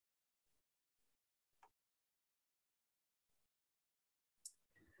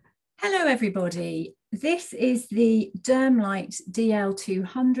Hello everybody, this is the Dermlite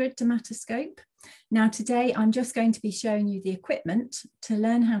DL200 dermatoscope. Now today I'm just going to be showing you the equipment to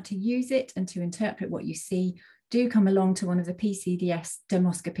learn how to use it and to interpret what you see. Do come along to one of the PCDS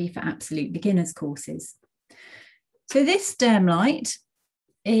Dermoscopy for Absolute Beginners courses. So this Dermlite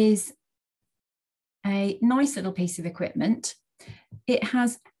is a nice little piece of equipment. It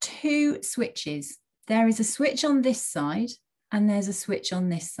has two switches. There is a switch on this side and there's a switch on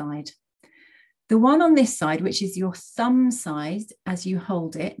this side. The one on this side, which is your thumb size as you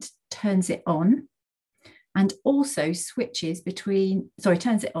hold it, turns it on and also switches between,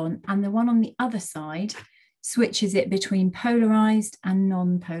 turns it on, and the one on the other side switches it between polarized and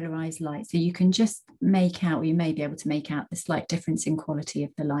non-polarized light. So you can just make out, or you may be able to make out the slight difference in quality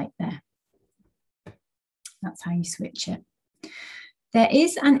of the light there. That's how you switch it. There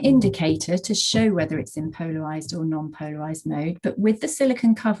is an indicator to show whether it's in polarized or non-polarized mode, but with the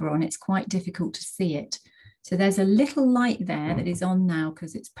silicone cover on, it's quite difficult to see it. So there's a little light there that is on now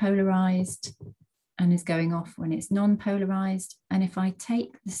because it's polarized and is going off when it's non-polarized. And if I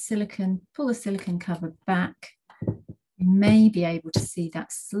take the silicone, pull the silicone cover back, you may be able to see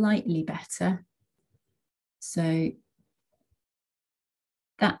that slightly better. So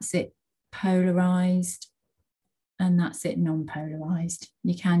that's it polarized. And that's it non-polarized.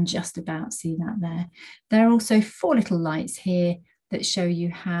 You can just about see that there. There are also four little lights here that show you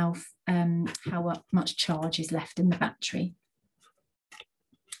how much charge is left in the battery.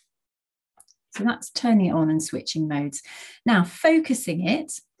 So that's turning it on and switching modes. Now focusing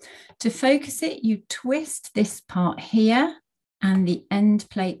it. To focus it, you twist this part here and the end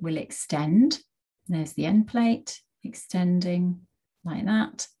plate will extend. There's the end plate extending like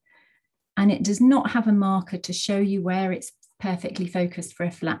that. And it does not have a marker to show you where it's perfectly focused for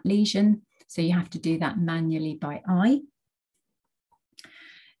a flat lesion. So you have to do that manually by eye.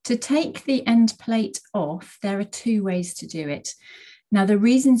 To take the end plate off, there are two ways to do it. Now, the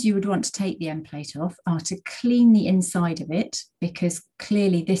reasons you would want to take the end plate off are to clean the inside of it, because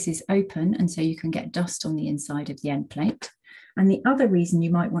clearly this is open and so you can get dust on the inside of the end plate. And the other reason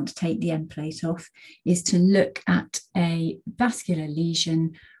you might want to take the end plate off is to look at a vascular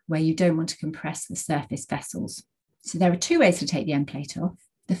lesion where you don't want to compress the surface vessels. So there are two ways to take the end plate off.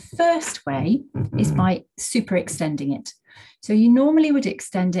 The first way is by super extending it. So you normally would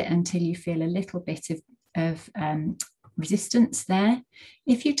extend it until you feel a little bit of resistance there.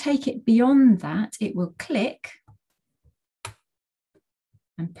 If you take it beyond that, it will click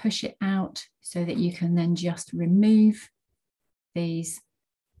and push it out so that you can then just remove these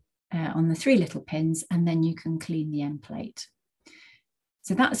on the three little pins, and then you can clean the end plate.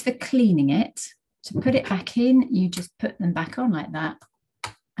 So that's for cleaning it. To put it back in, you just put them back on like that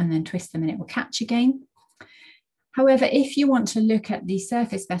and then twist them and it will catch again. However, if you want to look at the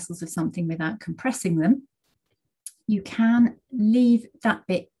surface vessels of something without compressing them, you can leave that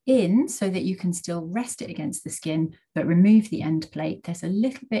bit in so that you can still rest it against the skin, but remove the end plate. There's a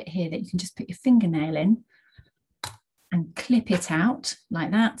little bit here that you can just put your fingernail in and clip it out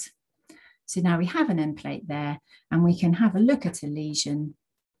like that. So now we have an end plate there and we can have a look at a lesion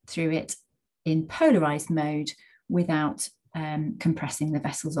through it in polarized mode without compressing the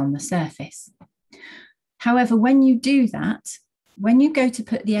vessels on the surface. However, when you do that, when you go to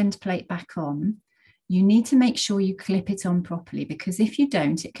put the end plate back on, you need to make sure you clip it on properly, because if you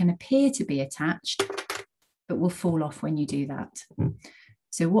don't, it can appear to be attached, but will fall off when you do that.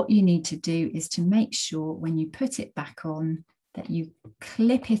 So what you need to do is to make sure when you put it back on that you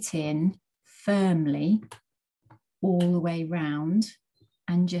clip it in firmly all the way round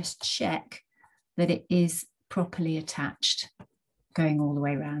and just check that it is properly attached going all the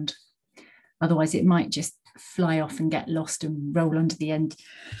way around. Otherwise it might just fly off and get lost and roll under the end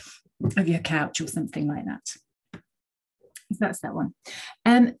of your couch or something like that. So that's that one.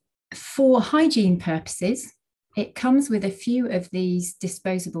 For hygiene purposes, it comes with a few of these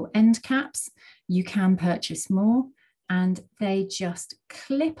disposable end caps. You can purchase more, and they just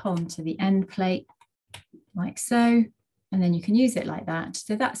clip onto the end plate like so, and then you can use it like that.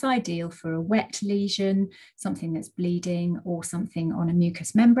 So that's ideal for a wet lesion, something that's bleeding, or something on a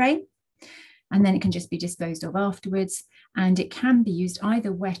mucous membrane. And then it can just be disposed of afterwards, and it can be used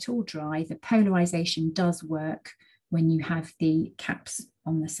either wet or dry. The polarization does work when you have the caps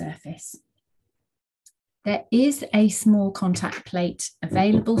on the surface. There is a small contact plate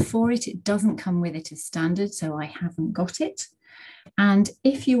available for it. It doesn't come with it as standard, so I haven't got it. And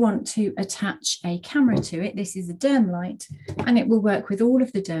if you want to attach a camera to it, this is a Dermlite, and it will work with all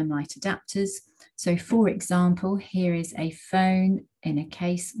of the Dermlite adapters. So for example, here is a phone in a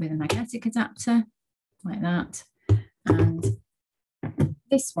case with a magnetic adapter like that. And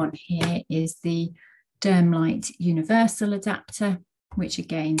This one here is the Dermlite universal adapter, which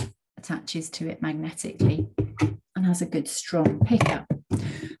again attaches to it magnetically and has a good strong pickup.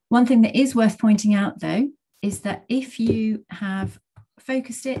 One thing that is worth pointing out though is that if you have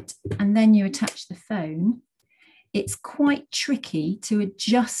focused it and then you attach the phone, it's quite tricky to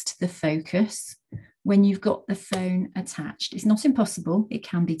adjust the focus when you've got the phone attached. It's not impossible, it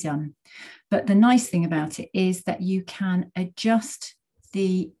can be done. But the nice thing about it is that you can adjust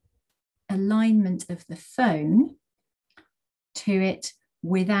the alignment of the phone to it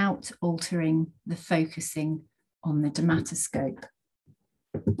without altering the focusing on the dermatoscope.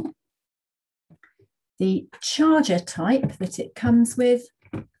 The charger type that it comes with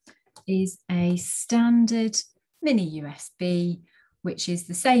is a standard mini USB, which is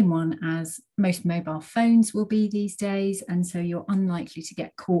the same one as most mobile phones will be these days. And so you're unlikely to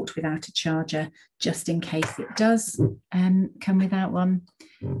get caught without a charger, just in case it does come without one,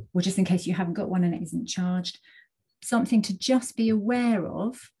 or just in case you haven't got one and it isn't charged. Something to just be aware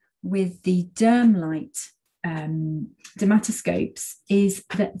of with the Dermlite dermatoscopes is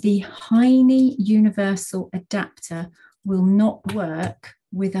that the Heine universal adapter will not work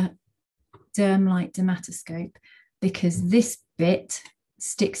with a Dermlite dermatoscope because this bit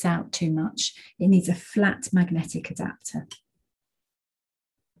sticks out too much. It needs a flat magnetic adapter.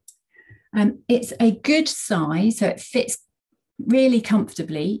 It's a good size, so it fits really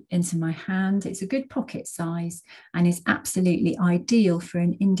comfortably into my hand. It's a good pocket size and is absolutely ideal for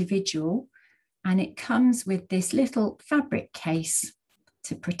an individual. And it comes with this little fabric case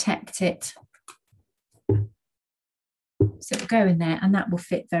to protect it. So it'll go in there and that will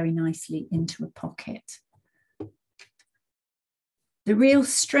fit very nicely into a pocket. The real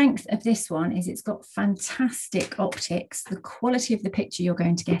strength of this one is it's got fantastic optics. The quality of the picture you're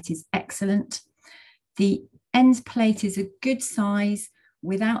going to get is excellent. The end plate is a good size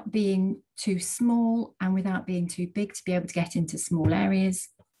without being too small and without being too big to be able to get into small areas.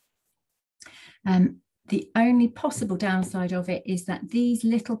 The only possible downside of it is that these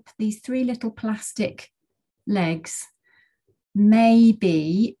three little plastic legs may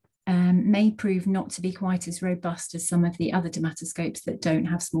prove not to be quite as robust as some of the other dermatoscopes that don't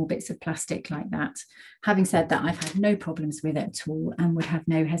have small bits of plastic like that. Having said that, I've had no problems with it at all and would have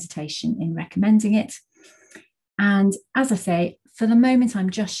no hesitation in recommending it. And as I say, for the moment, I'm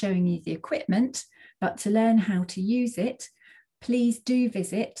just showing you the equipment, but to learn how to use it, please do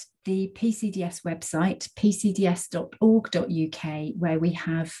visit the PCDS website, pcds.org.uk, where we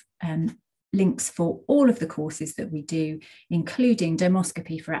have links for all of the courses that we do, including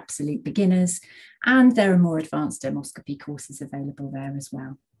dermoscopy for absolute beginners, and there are more advanced dermoscopy courses available there as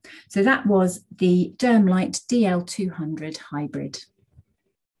well. So that was the Dermlite DL200 hybrid.